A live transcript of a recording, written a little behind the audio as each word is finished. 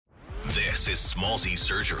This is Smallzy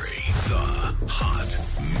Surgery, the Hot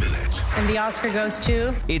Minute. And the Oscar goes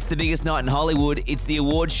to? It's the biggest night in Hollywood. It's the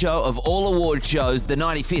award show of all award shows. The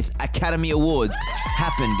 95th Academy Awards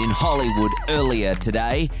happened in Hollywood earlier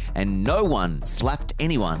today, and no one slapped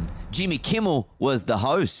anyone. Jimmy Kimmel was the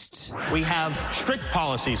host. We have strict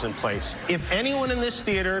policies in place. If anyone in this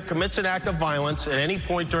theater commits an act of violence at any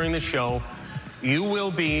point during the show, you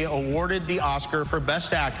will be awarded the Oscar for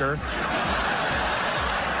Best Actor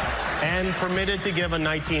and permitted to give a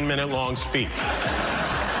 19-minute long speech.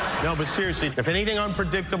 No, but seriously, if anything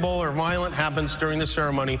unpredictable or violent happens during the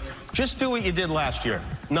ceremony, just do what you did last year.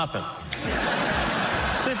 Nothing.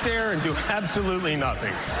 Sit there and do absolutely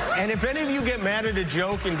nothing. And if any of you get mad at a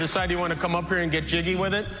joke and decide you want to come up here and get jiggy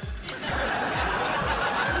with it,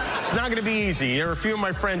 it's not going to be easy. There are a few of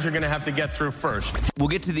my friends you're going to have to get through first. We'll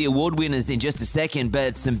get to the award winners in just a second,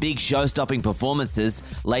 but some big show-stopping performances.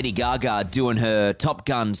 Lady Gaga doing her Top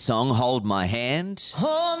Gun song, Hold My Hand.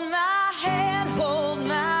 Hold my hand, hold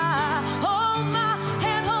my hand, hold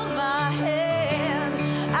my hand.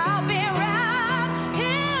 I'll be right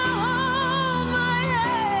here, hold my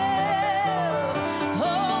hand.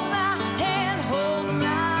 Hold my hand, hold my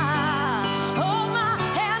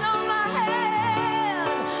hand, hold my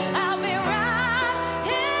hand. I'll be right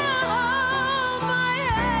here, hold my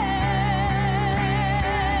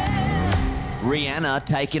hand. Rihanna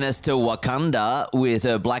taking us to Wakanda with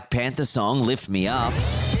her Black Panther song, Lift Me Up.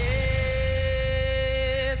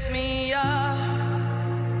 Lift me up,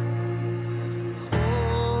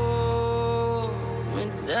 hold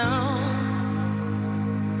me down,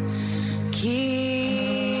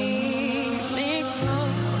 keep me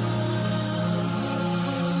close,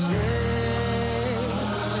 safe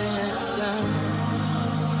and sound.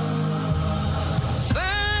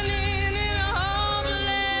 Burning in a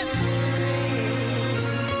hopeless dream,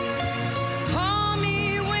 call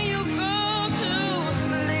me when you go to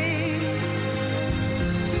sleep.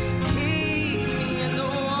 Keep me in the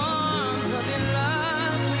warmth of your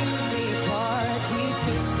love when you depart. Keep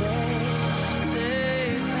me safe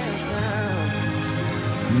and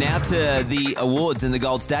sound. Now to the awards and the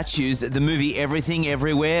gold statues. The movie Everything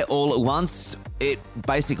Everywhere All at Once, it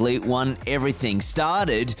basically won everything.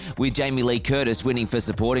 Started with Jamie Lee Curtis winning for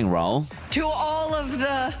supporting role. To all of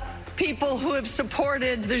the people who have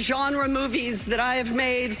supported the genre movies that I have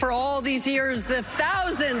made for all these years, the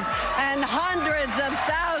thousands and hundreds of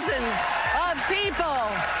thousands of people,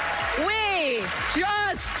 we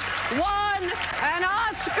just won an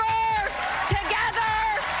Oscar together.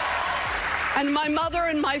 And my mother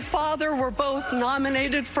and my father were both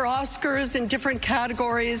nominated for Oscars in different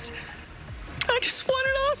categories. I just won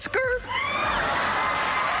an Oscar.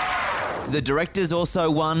 The directors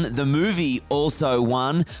also won, the movie also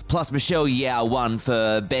won, plus Michelle Yeoh won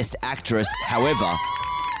for Best Actress. However,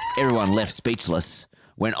 everyone left speechless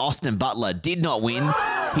when Austin Butler did not win.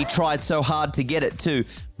 He tried so hard to get it too.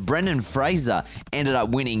 Brendan Fraser ended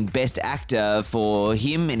up winning Best Actor for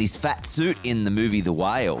him in his fat suit in the movie The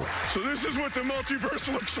Whale. So this is what the multiverse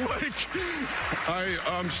looks like. I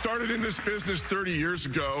started in this business 30 years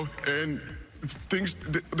ago, and things,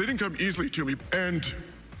 they didn't come easily to me. And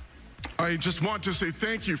I just want to say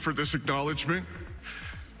thank you for this acknowledgement,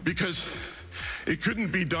 because it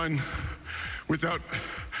couldn't be done without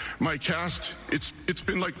my cast. It's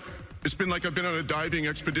been like I've been on a diving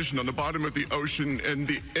expedition on the bottom of the ocean, and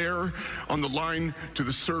the air on the line to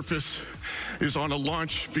the surface is on a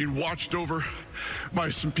launch being watched over by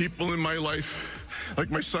some people in my life, like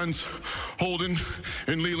my sons Holden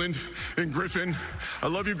and Leland and Griffin. I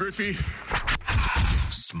love you, Griffey.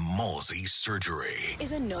 Smallzy Surgery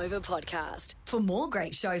is a Nova podcast. For more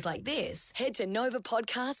great shows like this, head to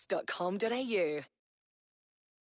novapodcast.com.au.